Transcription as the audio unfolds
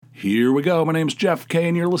Here we go. My name's Jeff K,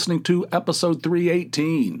 and you're listening to episode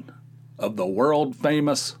 318 of the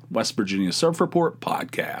world-famous West Virginia Surf Report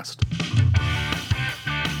podcast.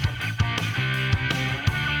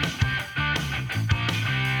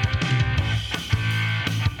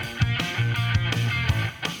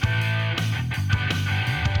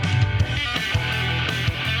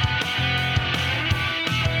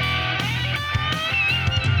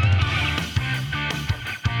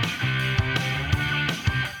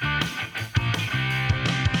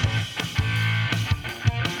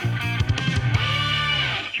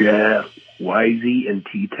 Jeff, Wisey, and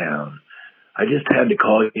T-Town. I just had to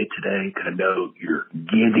call you today because I know you're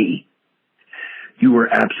giddy. You were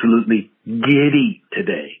absolutely giddy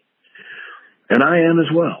today. And I am as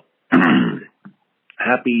well.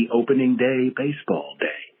 Happy opening day, baseball day.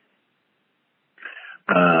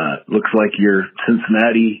 Looks like your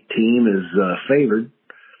Cincinnati team is favored.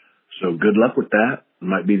 So good luck with that. It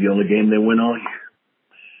might be the only game they win all year.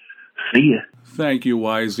 See ya. Thank you,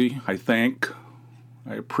 Wisey.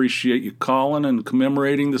 I appreciate you calling and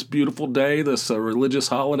commemorating this beautiful day, this religious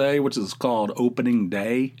holiday, which is called Opening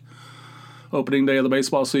Day. Opening day of the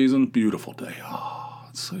baseball season. Beautiful day. Oh,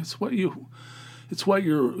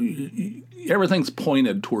 everything's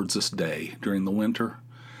pointed towards this day during the winter.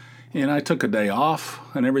 And I took a day off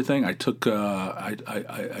and everything.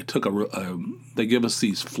 They give us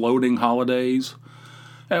these floating holidays.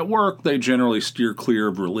 At work, they generally steer clear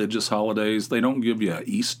of religious holidays. They don't give you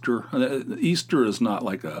Easter. Easter is not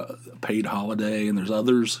like a paid holiday, and there's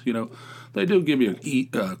others, They do give you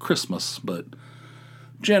Christmas, but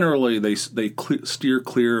generally they steer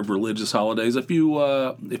clear of religious holidays. If you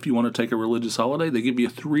want to take a religious holiday, they give you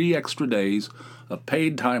 3 extra days of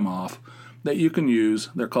paid time off that you can use.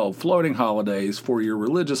 They're called floating holidays for your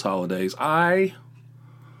religious holidays. I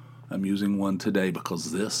am using one today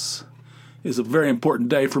because this is a very important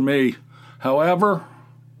day for me. However,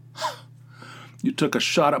 you took a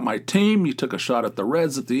shot at my team. You took a shot at the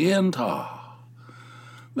Reds at the end. I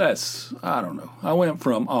don't know. I went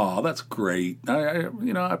from, that's great. I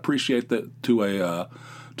appreciate that to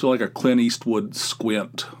like a Clint Eastwood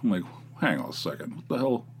squint. I'm like, hang on a second.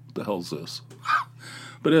 What the hell's this?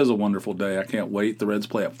 But it is a wonderful day. I can't wait. The Reds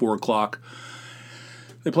play at 4 o'clock.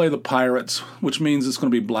 They play the Pirates, which means it's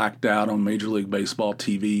going to be blacked out on Major League Baseball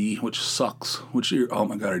TV, which sucks. Oh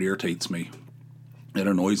my God, it irritates me. It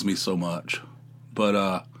annoys me so much.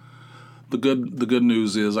 But the good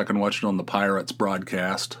news is I can watch it on the Pirates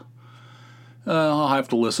broadcast. I'll have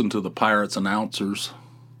to listen to the Pirates announcers,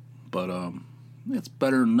 but it's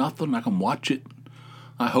better than nothing. I can watch it.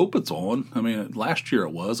 I hope it's on. I mean, last year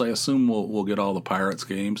it was. I assume we'll get all the Pirates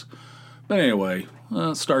games. But anyway,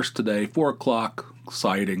 it starts today, 4 o'clock.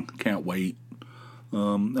 Exciting. Can't wait.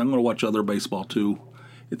 I'm going to watch other baseball too.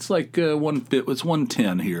 It's like it's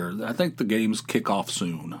 1:10 here. I think the games kick off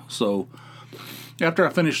soon. So after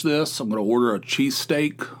I finish this, I'm going to order a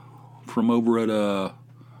cheesesteak from over at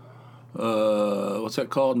what's that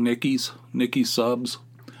called? Nicky's Subs.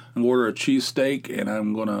 I'm going to order a cheesesteak, and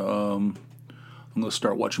I'm going to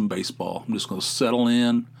start watching baseball. I'm just going to settle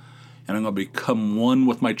in, and I'm going to become one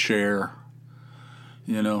with my chair.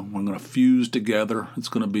 We're going to fuse together. It's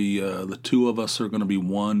going to be, the two of us are going to be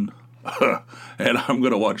one. And I'm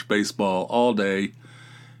going to watch baseball all day,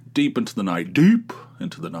 deep into the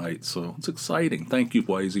night. So it's exciting. Thank you,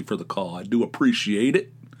 Wisey, for the call. I do appreciate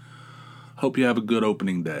it. Hope you have a good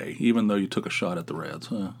opening day, even though you took a shot at the Reds.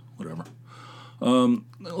 Whatever. A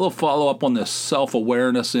little follow-up on this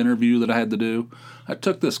self-awareness interview that I had to do. I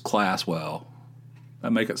took this class, I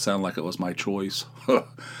make it sound like it was my choice.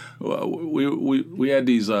 We had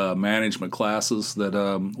these management classes that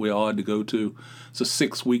we all had to go to. It's a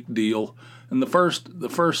 6-week deal. And the first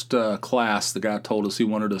class, the guy told us he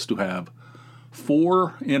wanted us to have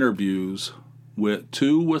 4 interviews with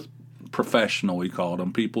 2 with professional, he called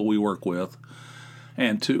them, people we work with,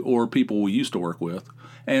 and 2 or people we used to work with,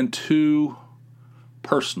 and 2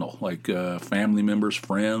 personal, like family members,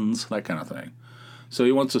 friends, that kind of thing. So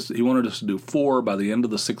he wanted us to do 4 by the end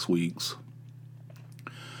of the 6 weeks.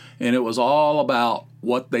 And it was all about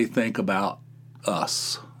what they think about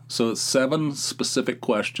us. So it's 7 specific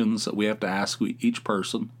questions that we have to ask each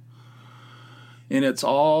person. And it's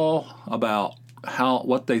all about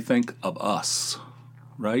what they think of us,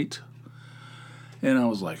 right? And I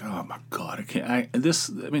was like, oh my God,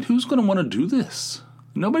 who's going to want to do this?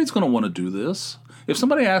 Nobody's going to want to do this. If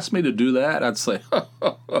somebody asked me to do that, I'd say,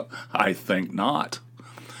 I think not.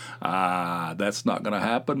 That's not going to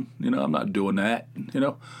happen. I'm not doing that.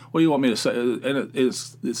 What do you want me to say? And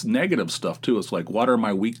it's negative stuff too. It's like, what are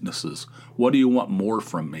my weaknesses? What do you want more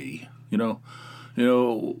from me?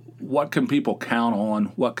 What can people count on?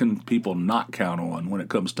 What can people not count on when it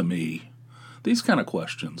comes to me? These kind of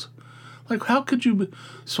questions. Like, how could you be?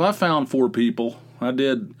 So I found 4 people. I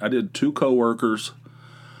did 2 coworkers,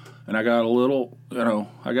 and I got a little,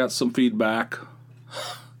 I got some feedback.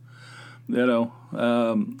 None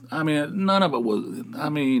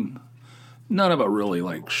of it really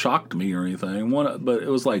like shocked me or anything. But it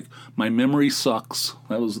was like my memory sucks.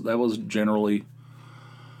 That was generally,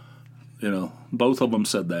 both of them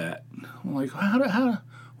said that. I'm like, how?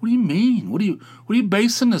 What do you mean? What are you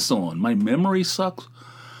basing this on? My memory sucks.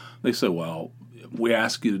 They said, well, we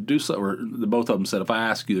ask you to do something. Or both of them said, if I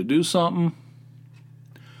ask you to do something,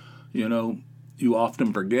 you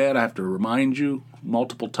often forget. I have to remind you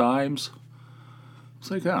multiple times.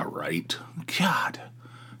 It's like, all right, God,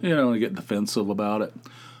 I get defensive about it.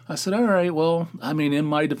 I said, all right, well, in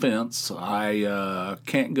my defense, I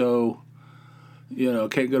can't go to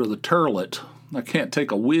the toilet. I can't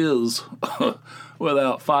take a whiz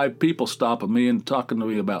without 5 people stopping me and talking to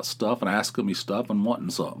me about stuff and asking me stuff and wanting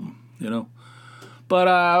something, But,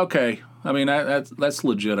 okay, that's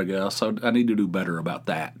legit, I guess. I need to do better about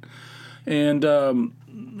that. And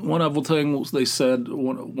one of the things they said,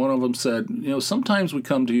 one of them said, sometimes we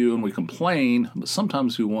come to you and we complain, but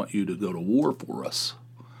sometimes we want you to go to war for us.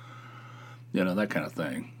 That kind of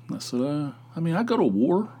thing. I said, I go to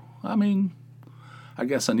war. I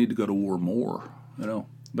guess I need to go to war more,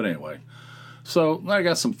 But anyway, so I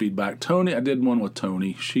got some feedback. Tony, I did one with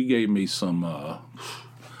Tony. She gave me some, let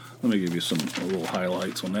me give you some little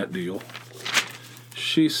highlights on that deal.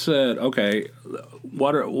 She said, okay,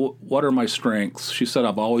 what are my strengths? She said,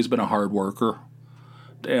 I've always been a hard worker.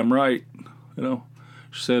 Damn right,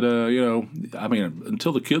 She said,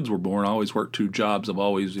 until the kids were born, I always worked 2 jobs. I've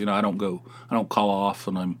always, I don't call off,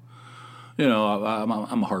 and I'm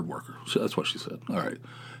a hard worker. So that's what she said. All right.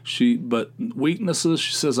 But weaknesses,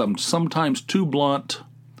 she says, I'm sometimes too blunt.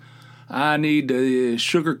 I need to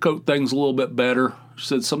sugarcoat things a little bit better. She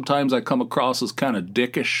said, sometimes I come across as kind of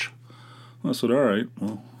dickish. I said, all right,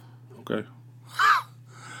 well, okay.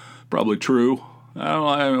 Probably true. I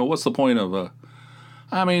don't know, what's the point of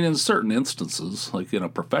in certain instances, like in a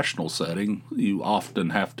professional setting, you often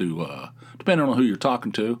have to, depending on who you're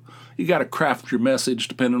talking to, you got to craft your message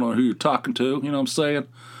depending on who you're talking to, you know what I'm saying?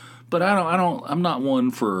 But I'm not one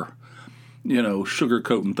for,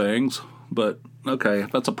 sugarcoating things, but okay,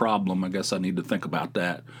 if that's a problem, I guess I need to think about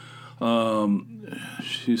that.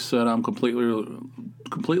 She said I'm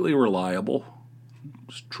completely reliable.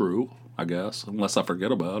 It's true, I guess, unless I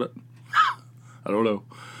forget about it. I don't know.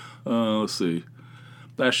 Let's see.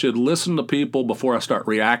 I should listen to people before I start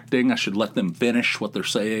reacting. I should let them finish what they're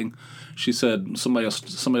saying. She said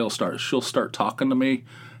she'll start talking to me,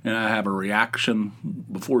 and I have a reaction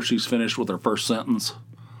before she's finished with her first sentence.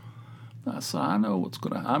 I said, I know what's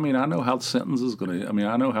going to, I know how the sentence is going to,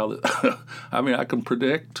 I know how, I can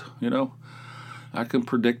predict, I can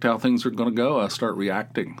predict how things are going to go. I start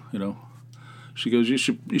reacting, She goes, you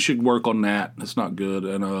should work on that. It's not good.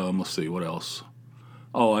 And let's see, what else?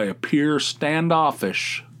 Oh, I appear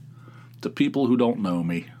standoffish to people who don't know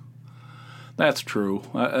me. That's true.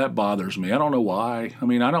 That bothers me. I don't know why.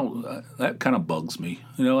 That kind of bugs me.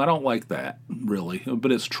 I don't like that, really.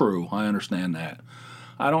 But it's true. I understand that.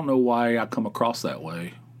 I don't know why I come across that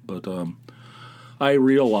way. But I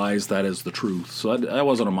realize that is the truth. So that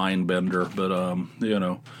wasn't a mind bender. But, And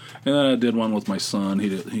then I did one with my son. He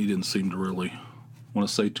didn't seem to really want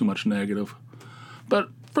to say too much negative. But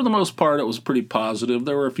for the most part, it was pretty positive.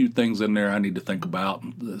 There were a few things in there I need to think about.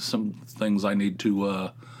 Some things I need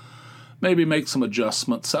to maybe make some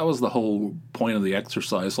adjustments. That was the whole point of the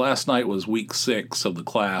exercise. Last night was week 6 of the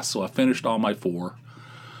class, so I finished all my 4.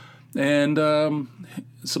 And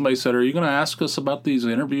somebody said, are you going to ask us about these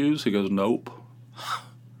interviews? He goes, nope.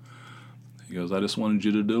 He goes, I just wanted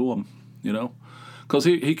you to do them, Because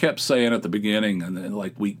he kept saying at the beginning, and then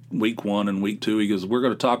like week 1 and week 2, he goes, we're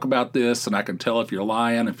going to talk about this, and I can tell if you're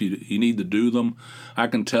lying, if you need to do them. I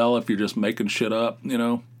can tell if you're just making shit up,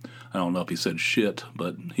 I don't know if he said shit,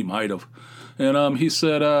 but he might have. And he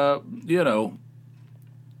said, don't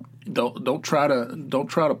try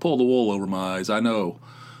to pull the wool over my eyes. I know.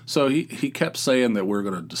 So he kept saying that we're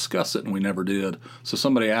going to discuss it, and we never did. So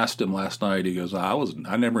somebody asked him last night. He goes, I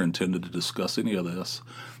never intended to discuss any of this.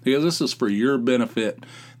 He goes, this is for your benefit.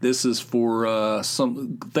 This is for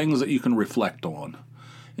some things that you can reflect on.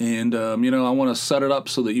 And, I want to set it up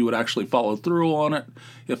so that you would actually follow through on it.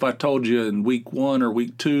 If I told you in week 1 or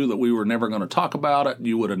week 2 that we were never going to talk about it,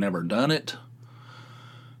 you would have never done it.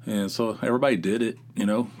 And so everybody did it,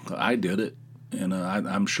 I did it. And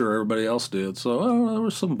I'm sure everybody else did. So there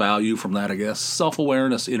was some value from that, I guess.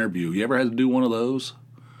 Self-awareness interview. You ever had to do one of those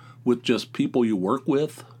with just people you work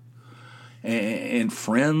with and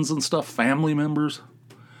friends and stuff, family members?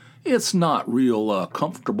 It's not real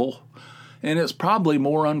comfortable. And it's probably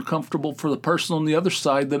more uncomfortable for the person on the other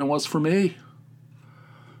side than it was for me.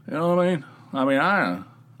 You know what I mean?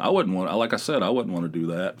 I wouldn't want, like I said, I wouldn't want to do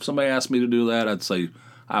that. If somebody asked me to do that, I'd say,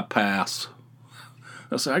 I pass.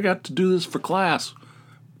 I say, I got to do this for class.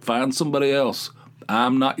 Find somebody else.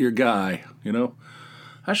 I'm not your guy, you know?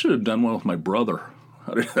 I should have done one with my brother.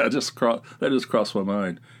 That just crossed my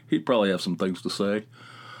mind. He'd probably have some things to say.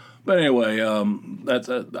 But anyway,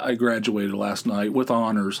 I graduated last night with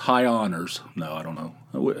honors, high honors. No, I don't know.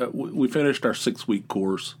 We finished our 6-week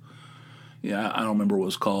course. Yeah, I don't remember what it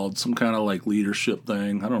was called. Some kind of like leadership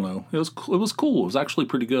thing. I don't know. It was cool. It was actually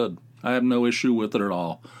pretty good. I have no issue with it at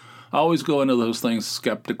all. I always go into those things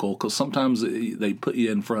skeptical because sometimes they put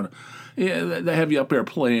you in front of, they have you up there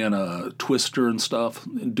playing a Twister and stuff,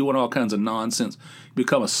 and doing all kinds of nonsense. You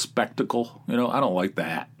become a spectacle. You know, I don't like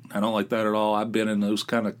that. I don't like that at all. I've been in those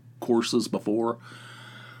kind of courses before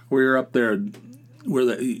where you're up there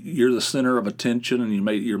where you're the center of attention and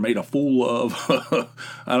you're made a fool of.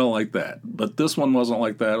 I don't like that. But this one wasn't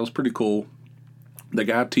like that. It was pretty cool. The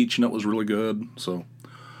guy teaching it was really good. So,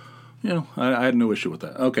 you know, I had no issue with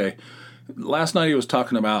that. Okay. Last night he was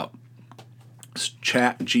talking about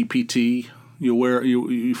Chat GPT.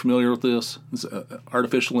 You familiar with this? It's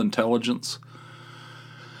artificial intelligence.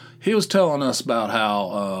 He was telling us about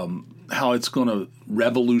how it's going to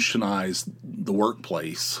revolutionize the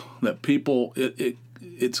workplace. That people,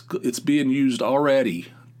 it's being used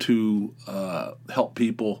already to help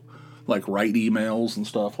people like write emails and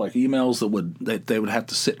stuff, like emails that they would have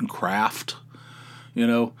to sit and craft. You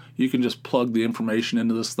know, you can just plug the information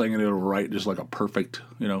into this thing and it'll write just like a perfect,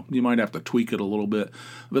 you know, you might have to tweak it a little bit,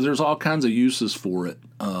 but there's all kinds of uses for it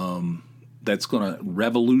that's going to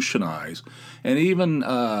revolutionize. And even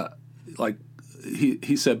like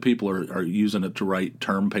he said people are using it to write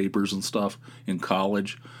term papers and stuff in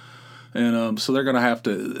college. And so they're going to have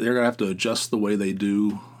to adjust the way they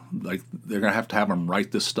do. Like they're going to have them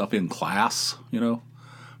write this stuff in class, you know,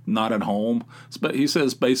 not at home. But he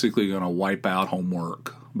says basically going to wipe out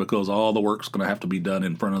homework because all the work's going to have to be done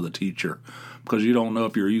in front of the teacher because you don't know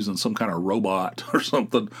if you're using some kind of robot or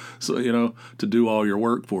something, so you know, to do all your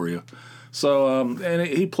work for you. So and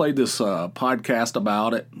he played this podcast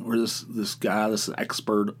about it where this guy, this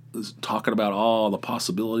expert, is talking about all the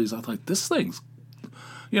possibilities. I was like, this thing's,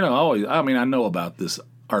 you know, I know about this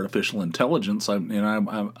artificial intelligence.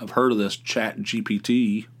 I've heard of this Chat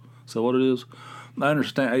GPT. So what it is? I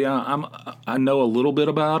understand. Yeah, I know a little bit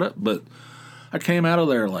about it, but I came out of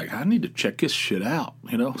there like I need to check this shit out,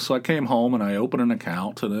 you know. So I came home and I opened an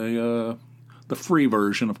account and the free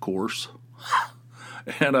version, of course,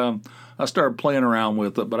 and I started playing around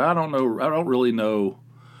with it. But I don't really know.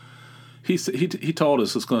 He told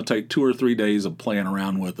us it's going to take 2 or 3 days of playing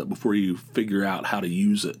around with it before you figure out how to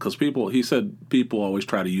use it. Because he said people always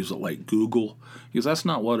try to use it like Google. Because that's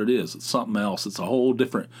not what it is. It's something else. It's a whole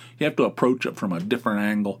different. You have to approach it from a different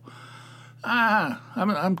angle.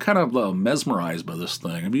 I'm kind of mesmerized by this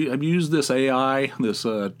thing. Have you used this AI, this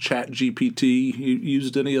Chat GPT? You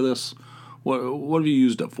used any of this? What have you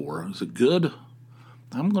used it for? Is it good?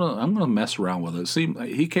 I'm gonna mess around with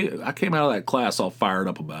it. I came out of that class all fired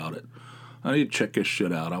up about it. I need to check this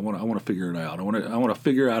shit out. I want to figure it out. I want to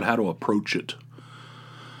figure out how to approach it.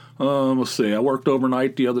 Let's see. I worked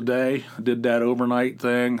overnight the other day. I did that overnight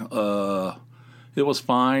thing. It was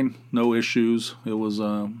fine. No issues. It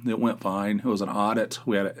went fine. It was an audit.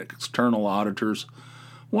 We had external auditors.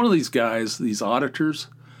 One of these guys, these auditors,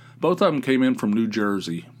 both of them came in from New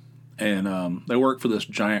Jersey, and they work for this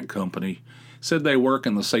giant company. Said they work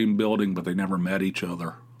in the same building, but they never met each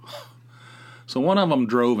other. So one of them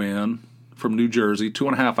drove in from New Jersey,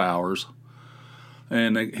 2.5 hours,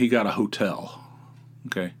 and he got a hotel.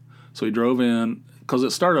 Okay, so he drove in, because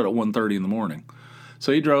it started at 1:30 in the morning.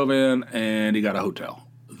 So he drove in, and he got a hotel.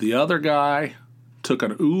 The other guy took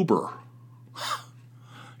an Uber.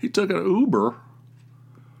 He took an Uber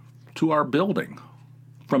to our building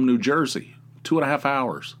from New Jersey, 2.5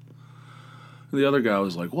 hours. The other guy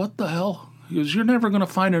was like, what the hell? He goes, you're never going to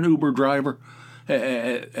find an Uber driver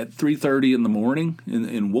at 3:30 in the morning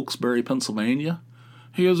in Wilkes-Barre, Pennsylvania.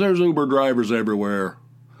 He goes, there's Uber drivers everywhere.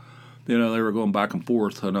 You know, they were going back and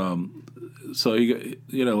forth. And so,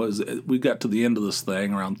 we got to the end of this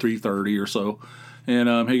thing around 3:30 or so.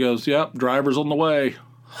 And he goes, yep, driver's on the way.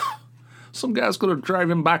 Some guy's going to drive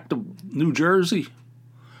him back to New Jersey.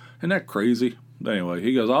 Isn't that crazy? Anyway,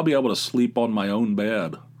 he goes, I'll be able to sleep on my own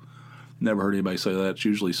bed. Never heard anybody say that. It's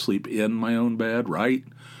usually sleep in my own bed, right?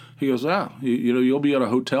 He goes, you'll be at a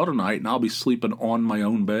hotel tonight, and I'll be sleeping on my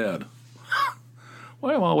own bed.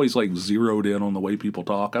 Well, I'm always like zeroed in on the way people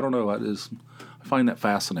talk. I don't know. I find that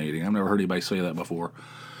fascinating. I've never heard anybody say that before.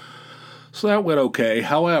 So that went okay.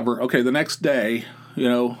 However, the next day,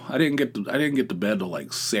 I didn't get to bed till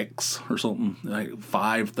like 6 or something, like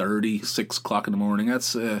 5:30, 6 o'clock in the morning.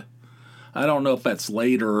 That's I don't know if that's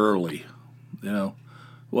late or early.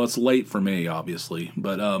 Well, it's late for me, obviously.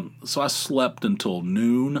 But so I slept until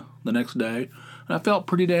noon the next day, and I felt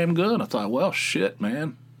pretty damn good. I thought, well, shit,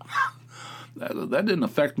 man. That didn't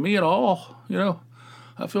affect me at all,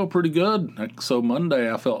 I feel pretty good. So Monday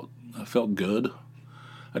I felt good.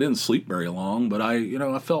 I didn't sleep very long, but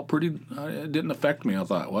I felt pretty. It didn't affect me. I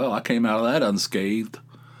thought, well, I came out of that unscathed.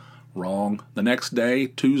 Wrong. The next day,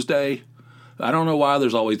 Tuesday, I don't know why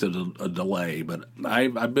there's always a delay, but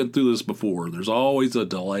I've been through this before. There's always a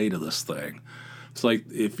delay to this thing. It's like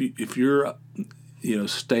if you're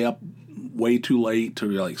stay up way too late,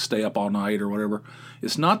 or like stay up all night or whatever,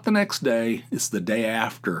 it's not the next day, it's the day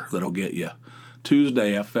after that'll get you.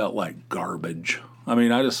 Tuesday I felt like garbage. I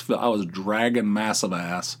mean, I was dragging massive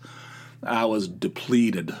ass. I was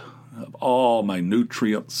depleted of all my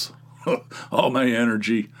nutrients, all my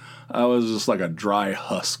energy. I was just like a dry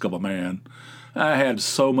husk of a man. I had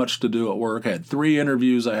so much to do at work. I had 3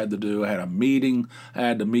 interviews I had to do. I had a meeting. I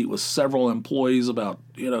had to meet with several employees about,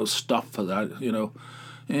 stuff that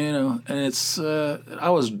and it's,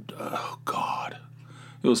 oh God,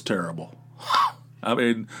 it was terrible. I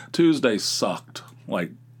mean, Tuesday sucked,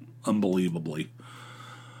 like, unbelievably.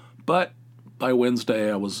 But by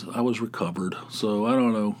Wednesday, I was recovered. So I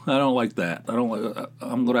don't know. I don't like that. I'm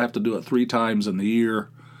going to have to do it 3 times in the year.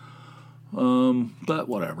 But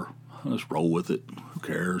whatever. I'll just roll with it. Who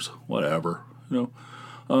cares? Whatever. Let's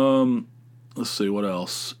see, what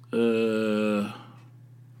else? I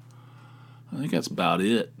think that's about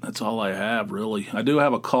it. That's all I have, really. I do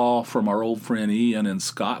have a call from our old friend Ian in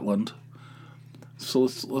Scotland. So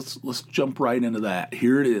let's jump right into that.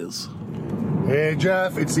 Here it is. Hey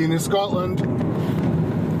Jeff, it's Ian in Scotland.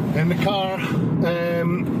 In the car.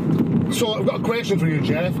 So I've got a question for you,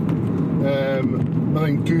 Jeff.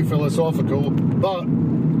 Nothing too philosophical, but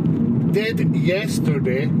did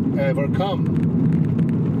yesterday ever come?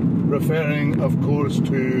 Referring, of course,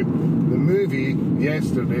 to the movie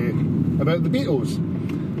Yesterday about the Beatles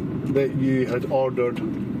that you had ordered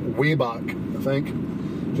way back, I think.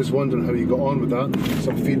 Just wondering how you got on with that.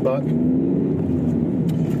 Some feedback.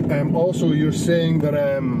 Also, you're saying that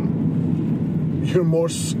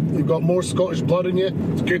you've got more Scottish blood in you.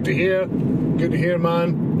 It's good to hear. Good to hear,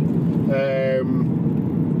 man.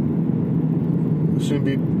 Soon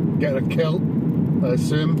be getting a kilt, I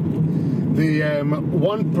assume. The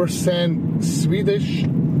 1% Swedish,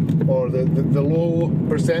 or the low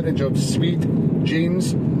percentage of Swede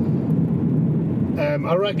genes,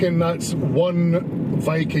 I reckon that's 1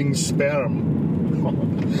 Viking sperm.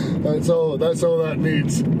 That's all that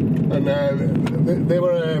needs. And they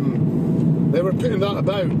were putting that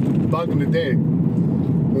about back in the day.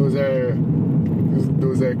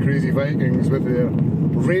 Those crazy Vikings with their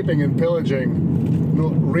raping and pillaging. No,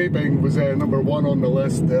 raping was number 1 on the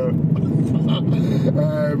list there.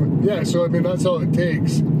 So I mean, that's all it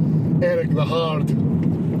takes. Eric the Hard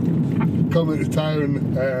coming to town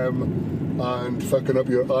and fucking up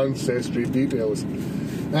your ancestry details.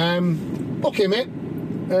 Okay, mate.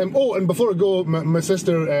 And before I go, my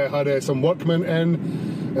sister had some workmen in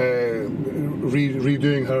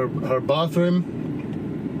redoing her bathroom,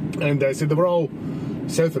 and I said they were all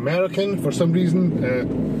South American for some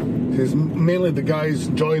reason. Because mainly the guys,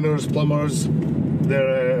 joiners, plumbers,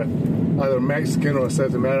 they're either Mexican or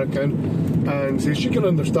South American, and so she can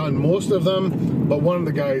understand most of them, but one of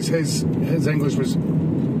the guys, his English was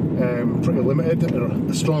pretty limited, or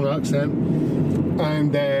a strong accent,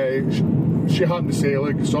 and she happened to say,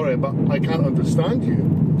 look, sorry, but I can't understand you.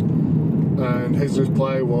 And his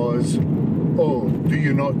reply was, oh, do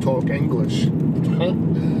you not talk English?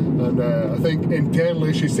 And I think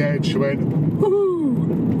internally she said, she went, woohoo!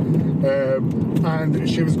 And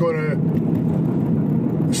she was going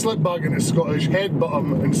to slip back into Scottish, headbutt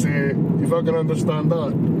him and say, you fucking understand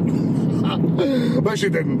that? But she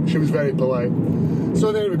didn't. She was very polite.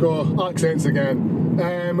 So there we go, accents again.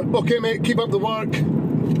 Okay, mate, keep up the work.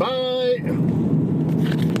 Bye.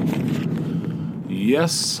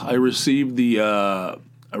 Yes, I received the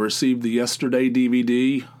Yesterday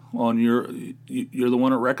DVD on you're the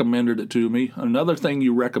one that recommended it to me. Another thing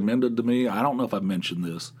you recommended to me, I don't know if I've mentioned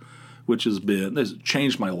this, which has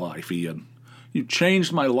changed my life, Ian. You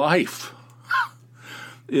changed my life.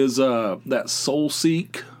 Is that Soul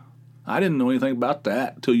Seek I didn't know anything about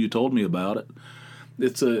that until you told me about it.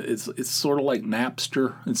 It's sort of like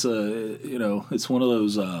Napster. It's one of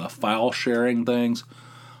those file sharing things,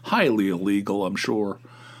 highly illegal, I'm sure,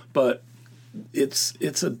 but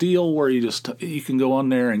it's a deal where you can go on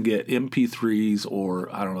there and get MP3s,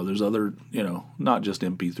 or I don't know. There's other, not just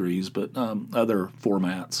MP3s, but other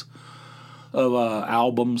formats of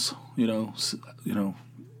albums.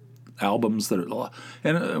 Albums that are,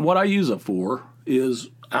 and what I use it for is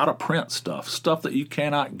out of print stuff that you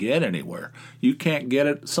cannot get anywhere. You can't get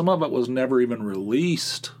it. Some of it was never even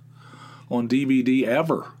released on DVD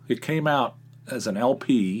ever. It came out as an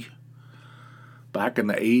LP back in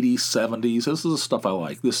the 80s, 70s. This is the stuff I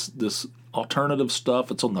like. This alternative stuff.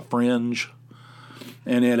 It's on the fringe.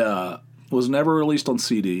 And it was never released on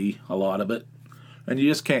CD, a lot of it. And you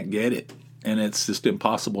just can't get it. And it's just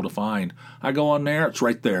impossible to find. I go on there, it's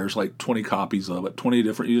right there. There's like 20 copies of it, 20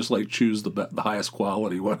 different. You just like choose the highest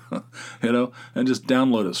quality one, and just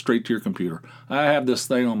download it straight to your computer. I have this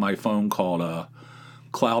thing on my phone called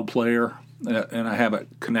Cloud Player, and I have it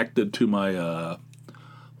connected to my, I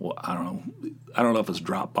don't know if it's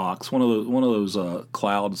Dropbox, one of those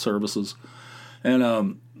cloud services.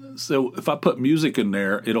 And so if I put music in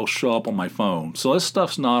there, it'll show up on my phone. So this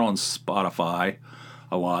stuff's not on Spotify,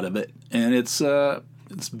 a lot of it, and it's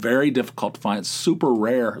very difficult to find. It's super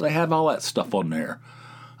rare. They have all that stuff on there.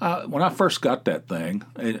 When I first got that thing,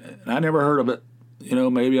 and I never heard of it,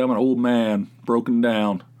 maybe I'm an old man, broken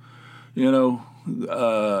down, have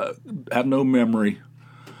no memory,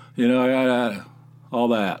 I got all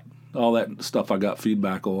that stuff I got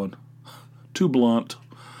feedback on. Too blunt.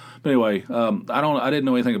 But anyway, I didn't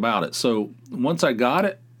know anything about it. So once I got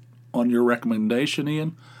it on your recommendation,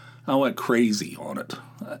 Ian, I went crazy on it.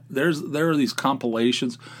 There are these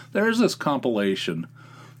compilations. There's this compilation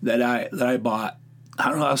that I bought. I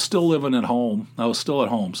don't know. I was still living at home. I was still at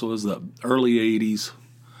home, so it was the early '80s,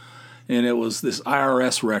 and it was this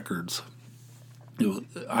IRS Records. It was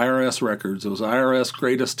IRS Records. It was IRS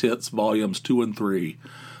Greatest Hits Volumes 2 and 3.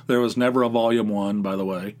 There was never a Volume 1, by the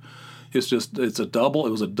way. It was a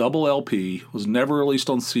double LP. It was never released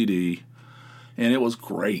on CD. And it was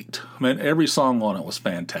great. I mean, every song on it was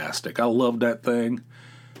fantastic. I loved that thing.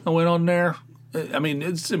 I went on there. I mean,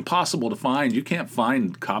 it's impossible to find. You can't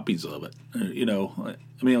find copies of it.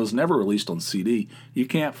 It was never released on CD. You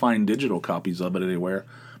can't find digital copies of it anywhere.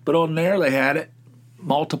 But on there, they had it.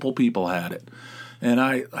 Multiple people had it. And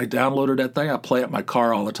I downloaded that thing. I play it in my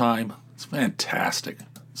car all the time. It's fantastic.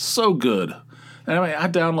 So good. And I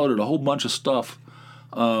downloaded a whole bunch of stuff.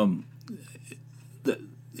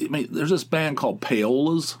 There's this band called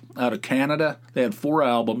Paolas out of Canada. They had 4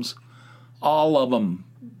 albums, all of them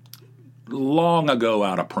long ago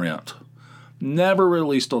out of print, never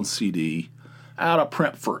released on CD, out of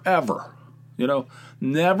print forever,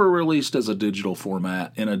 never released as a digital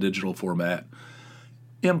format,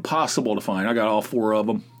 impossible to find. I got all 4 of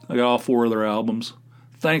them. I got all 4 of their albums.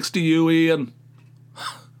 Thanks to you, Ian.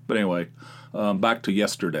 But anyway, back to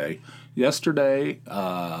yesterday. Yesterday,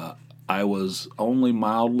 I was only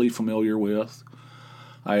mildly familiar with.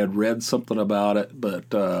 I had read something about it, but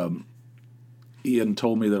Ian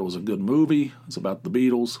told me that it was a good movie. It's about the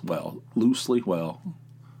Beatles.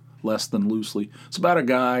 Less than loosely. It's about a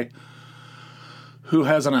guy who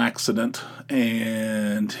has an accident,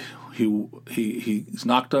 and he's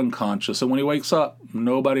knocked unconscious. And when he wakes up,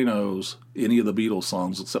 nobody knows any of the Beatles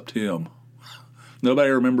songs except him. Nobody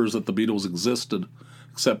remembers that the Beatles existed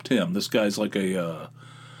except him. This guy's like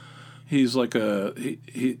he's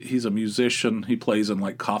a musician. He plays in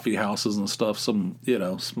like coffee houses and stuff. Some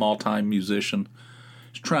small time musician.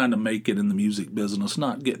 He's trying to make it in the music business,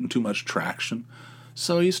 not getting too much traction.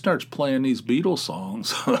 So he starts playing these Beatles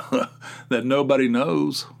songs that nobody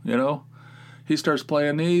knows. He starts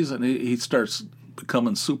playing these, and he starts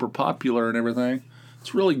becoming super popular and everything.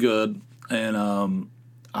 It's really good, and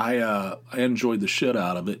I enjoyed the shit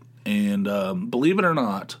out of it. And believe it or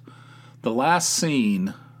not, the last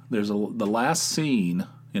scene. The last scene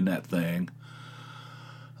in that thing.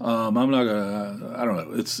 I'm not gonna. I don't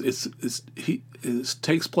know. It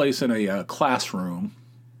takes place in a classroom,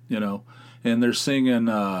 and they're singing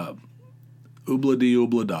 "Oobla-dee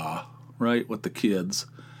Oobla-da," right, with the kids,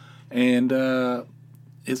 and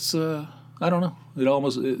it's I don't know.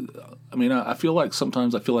 I feel like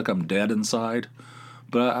sometimes I feel like I'm dead inside.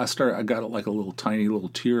 But I got like a little tiny little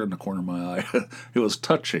tear in the corner of my eye. It was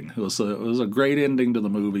touching. It was a great ending to the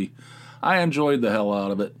movie. I enjoyed the hell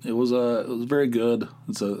out of it. It was very good.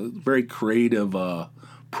 It's a very creative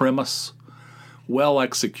premise, well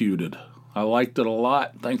executed. I liked it a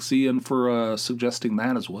lot. Thanks, Ian, for suggesting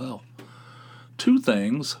that as well. 2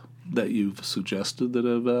 things that you've suggested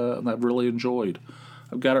that I've really enjoyed.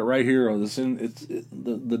 I've got it right here.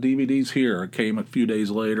 The DVD's here. It came a few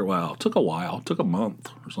days later. Wow, it took a while. It took a month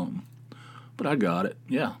or something. But I got it.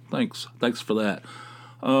 Yeah, thanks. Thanks for that.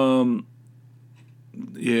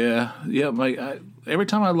 Every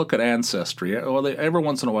time I look at Ancestry, every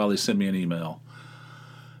once in a while they send me an email.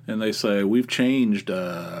 And they say, we've changed,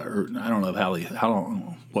 or I don't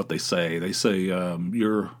know what they say. They say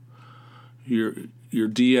your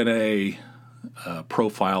DNA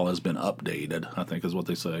profile has been updated, I think is what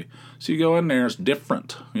they say. So you go in there, it's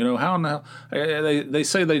different. You know, how now? They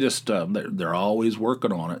say they just, they're always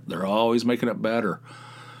working on it. They're always making it better.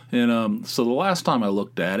 And so the last time I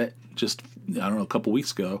looked at it, just, I don't know, a couple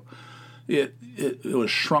weeks ago, it was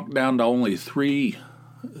shrunk down to only three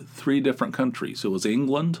different countries. It was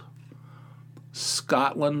England,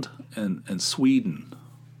 Scotland, and Sweden.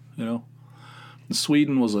 You know, and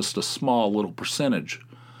Sweden was just a small little percentage,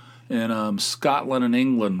 and Scotland and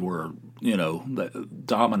England were, you know,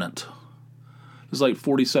 dominant. It was like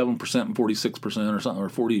 47% and 46% or something, or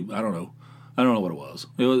 40. I don't know what it was.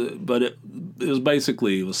 It was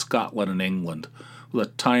basically Scotland and England with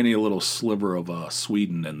a tiny little sliver of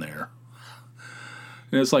Sweden in there.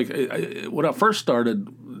 And it's like, when I first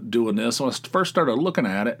started doing this, when I first started looking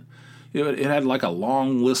at it, it had like a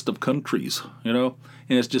long list of countries, you know,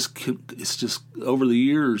 and it's just over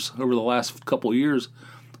the last couple of years,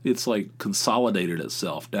 it's like consolidated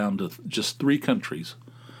itself down to just 3 countries,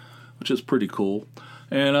 which is pretty cool.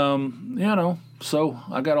 And, you know, so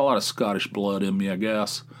I got a lot of Scottish blood in me, I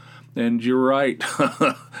guess. And you're right.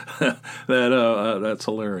 That's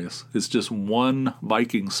hilarious. It's just one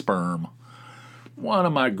Viking sperm. One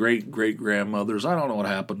of my great-great-grandmothers. I don't know what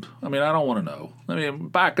happened. I mean, I don't want to know. I mean,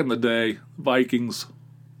 back in the day, Vikings.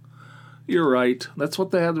 You're right. That's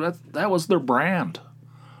what they had. That was their brand.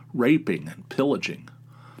 Raping and pillaging.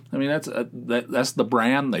 I mean, that's the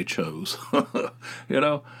brand they chose. You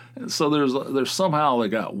know? So there's somehow they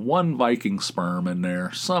got one Viking sperm in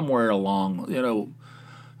there somewhere along,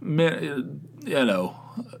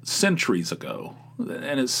 centuries ago,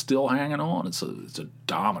 and it's still hanging on. It's a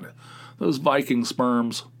dominant. Those Viking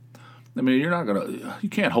sperms. I mean, you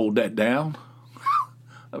can't hold that down.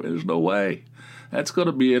 I mean, there's no way. That's going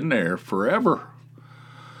to be in there forever.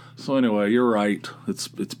 So anyway, you're right.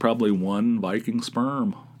 It's probably one Viking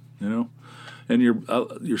sperm, you know. And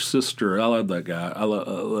your sister, I love that guy. I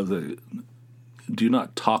love the. Do you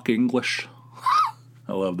not talk English?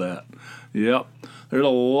 I love that. Yep. There's a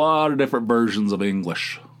lot of different versions of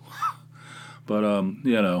English. But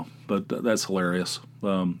that's hilarious.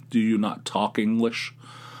 Do you not talk English?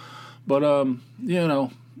 But I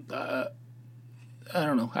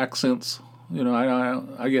don't know, accents. You know,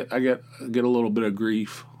 I get a little bit of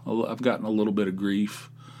grief. I've gotten a little bit of grief.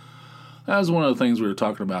 That was one of the things we were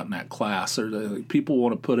talking about in that class. People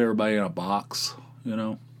want to put everybody in a box, you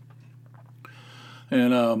know.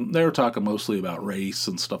 And they were talking mostly about race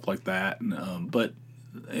and stuff like that. And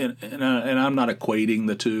I'm not equating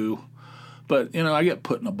the two. But, you know, I get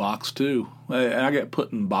put in a box, too. I get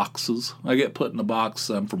put in boxes. I get put in a box.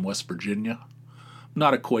 I'm from West Virginia. I'm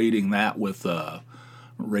not equating that with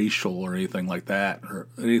racial or anything like that.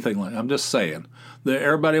 I'm just saying that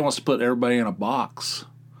everybody wants to put everybody in a box,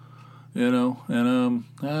 you know. And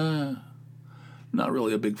not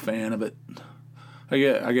really a big fan of it. I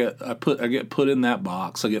get put in that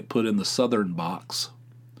box. I get put in the Southern box.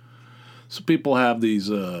 So people have these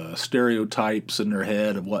stereotypes in their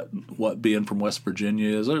head of what being from West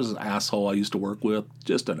Virginia is. There's an asshole I used to work with,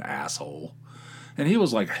 just an asshole, and he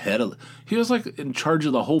was like he was like in charge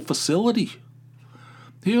of the whole facility.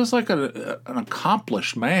 He was like an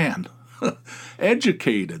accomplished man,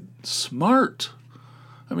 educated, smart.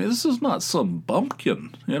 I mean, this is not some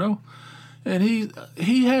bumpkin, you know. And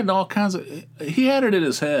he had all kinds of. He had it in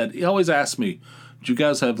his head. He always asked me, "Do you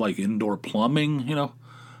guys have like indoor plumbing?" You know.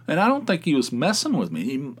 And I don't think he was messing with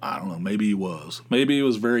me. I don't know. Maybe he was. Maybe he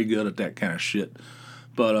was very good at that kind of shit.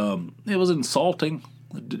 But it was insulting.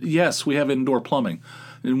 Yes, we have indoor plumbing.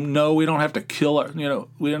 No, we don't have to kill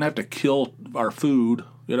we don't have to kill our food.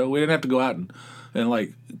 You know, we didn't have to go out and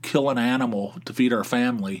like kill an animal to feed our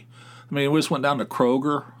family. I mean, we just went down to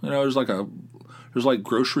Kroger. You know, there's like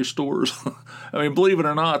grocery stores. I mean, believe it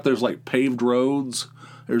or not, there's like paved roads.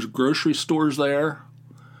 There's grocery stores there.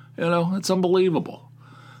 You know, it's unbelievable.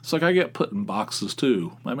 It's like I get put in boxes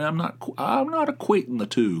too. I mean, I'm not equating the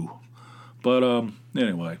two, but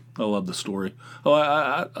anyway, I love the story. Oh,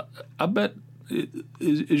 I bet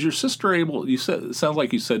is your sister able? You said it sounds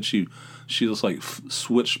like you said she just like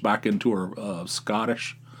switched back into her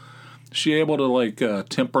Scottish. Is she able to like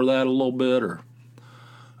temper that a little bit, or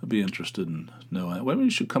I'd be interested in knowing. Maybe we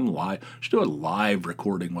should come live. Should do a live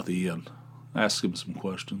recording with Ian. Ask him some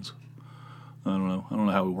questions. I don't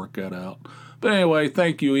know how we work that out. But anyway,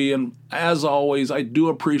 thank you, Ian. As always, I do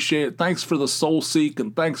appreciate it. Thanks for the Soul Seek,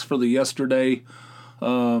 and thanks for the yesterday.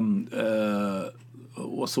 What's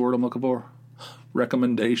the word I'm looking for?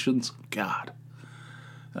 Recommendations. God.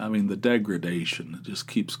 I mean, the degradation. It just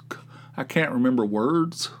keeps... I can't remember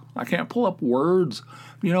words. I can't pull up words.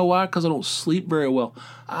 You know why? Because I don't sleep very well.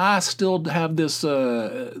 I still have this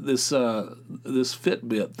Fitbit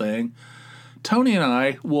thing. Tony and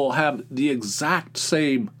I will have the exact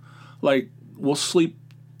same, like, we'll sleep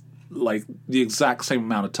like the exact same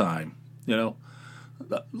amount of time, you know,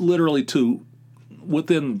 literally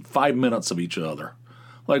within 5 minutes of each other.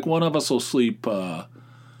 Like, one of us will sleep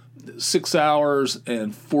 6 hours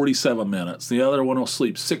and 47 minutes. The other one will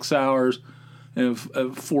sleep 6 hours and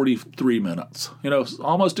 43 minutes. You know, it's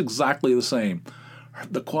almost exactly the same.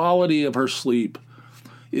 The quality of her sleep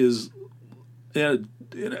is in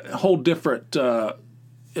a whole different,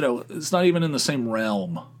 it's not even in the same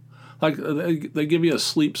realm. Like, they give you a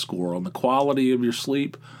sleep score on the quality of your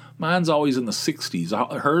sleep. Mine's always in the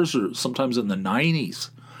 60s. Hers are sometimes in the 90s.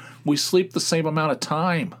 We sleep the same amount of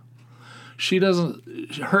time. She doesn't,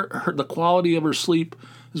 the quality of her sleep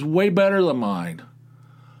is way better than mine.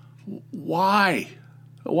 Why?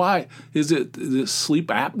 Is it sleep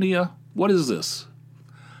apnea? What is this?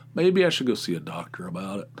 Maybe I should go see a doctor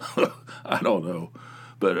about it. I don't know.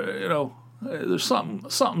 But, there's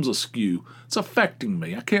something's askew. It's affecting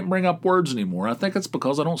me. I can't bring up words anymore. I think it's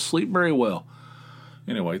because I don't sleep very well.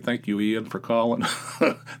 Anyway, thank you, Ian, for calling.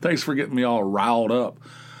 Thanks for getting me all riled up.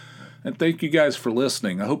 And thank you guys for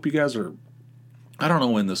listening. I hope you guys are... I don't know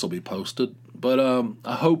when this will be posted, but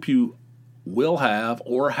I hope you will have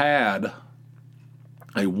or had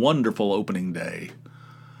a wonderful opening day.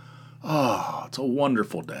 Oh, it's a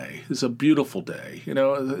wonderful day. It's a beautiful day. You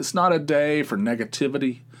know, it's not a day for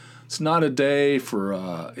negativity. It's not a day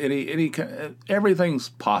for everything's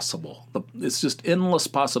possible. It's just endless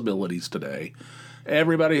possibilities today.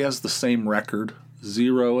 Everybody has the same record,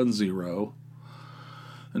 0-0,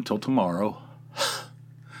 until tomorrow.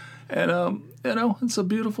 And it's a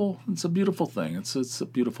beautiful thing. It's a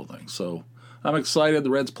beautiful thing. So I'm excited. The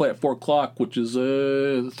Reds play at 4:00, which is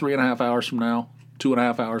 3.5 hours from now.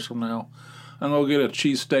 2.5 hours from now. I'm going to get a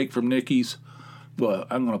cheesesteak from Nikki's, but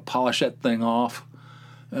I'm going to polish that thing off.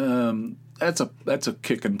 That's a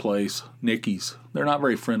kicking place, Nikki's. They're not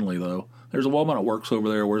very friendly, though. There's a woman that works over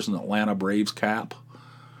there, wears an Atlanta Braves cap.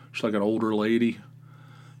 She's like an older lady.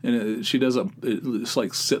 And she doesn't, it's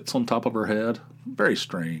like sits on top of her head. Very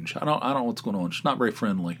strange. I don't know what's going on. She's not very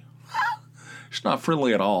friendly. She's not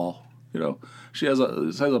friendly at all. You know, she has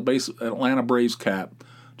a base Atlanta Braves cap,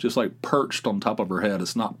 just like perched on top of her head.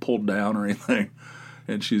 It's not pulled down or anything.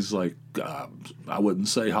 And she's like, I wouldn't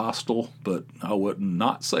say hostile, but I wouldn't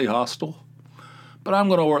not say hostile. But I'm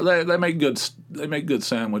going to work. They make good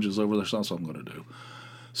sandwiches over there, so that's what I'm going to do.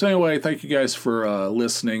 So anyway, thank you guys for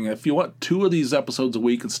listening. If you want 2 of these episodes a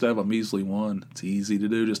week instead of a measly one, it's easy to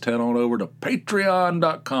do. Just head on over to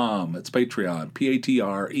patreon.com. It's Patreon,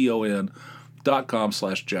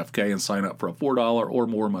 patreon.com/JeffK, and sign up for a $4 or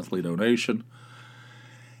more monthly donation.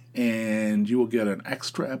 And you will get an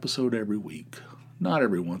extra episode every week. Not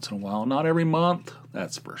every once in a while, not every month.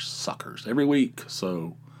 That's for suckers. Every week.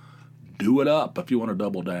 So do it up if you want to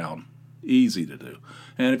double down. Easy to do.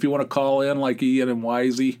 And if you want to call in like Ian and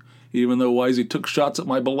Wisey, even though Wisey took shots at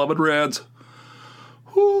my beloved Reds,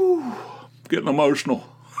 getting emotional.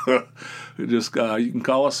 Just you can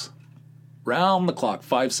call us round the clock,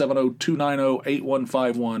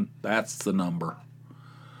 570-290-8151. That's the number.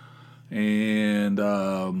 And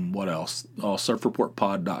what else?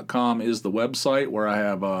 surfreportpod.com is the website where I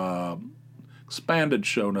have expanded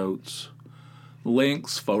show notes,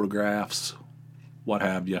 links, photographs, what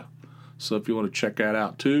have you. So if you want to check that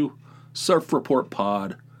out too,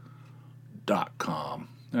 surfreportpod.com.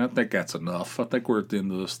 And I think that's enough. I think we're at the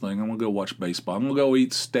end of this thing. I'm going to go watch baseball. I'm going to go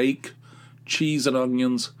eat steak, cheese, and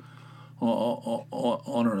onions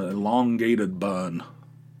on an elongated bun.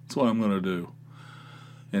 That's what I'm going to do.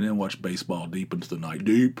 And then watch baseball deep into the night.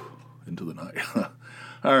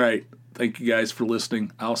 All right. Thank you guys for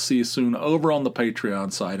listening. I'll see you soon over on the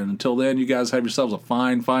Patreon side. And until then, you guys have yourselves a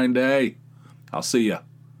fine, fine day. I'll see you.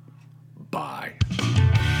 Bye.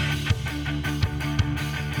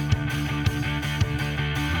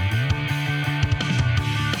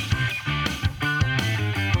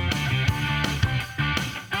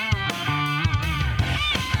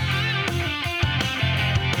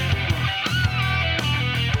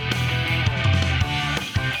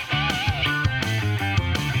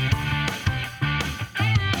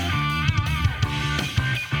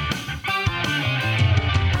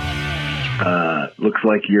 looks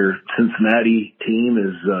like your Cincinnati team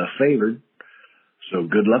is favored. So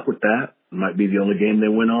good luck with that. Might be the only game they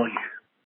win all year.